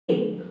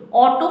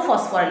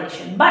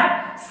autophosphorylation.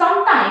 But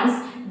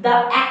sometimes the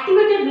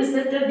activated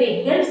receptor,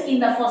 they helps in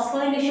the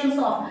phosphorylations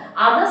of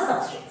other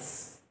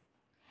substrates.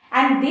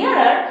 And there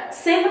are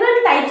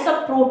several types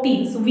of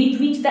proteins with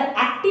which the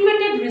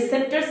activated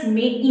receptors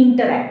may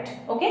interact.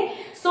 Okay,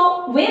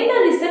 so when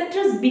the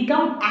receptors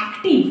become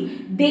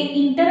active, they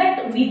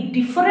interact with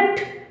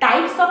different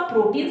types of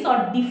proteins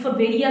or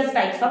various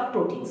types of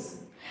proteins.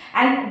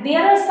 And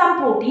there are some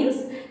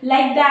proteins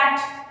like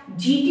that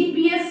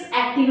GTPase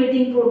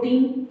activating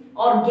protein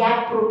or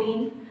GAP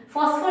protein,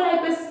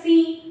 phospholipase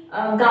C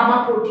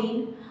gamma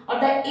protein, or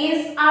the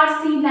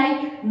SRC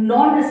like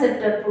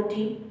non-receptor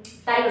protein,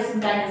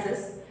 tyrosine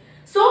kinase.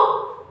 So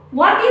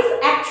what is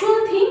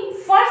actual thing?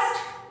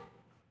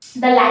 First,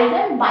 the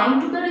ligand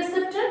bind to the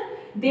receptor.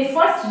 They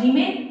first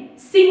remain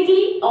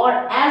singly or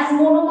as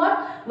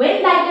monomer.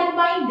 When ligand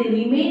bind, they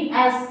remain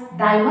as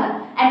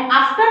dimer, and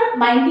after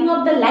binding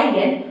of the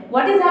ligand,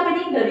 what is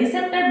happening? The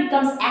receptor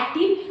becomes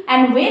active,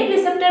 and when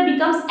receptor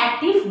becomes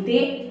active,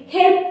 they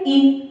help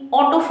in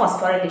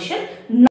autophosphorylation.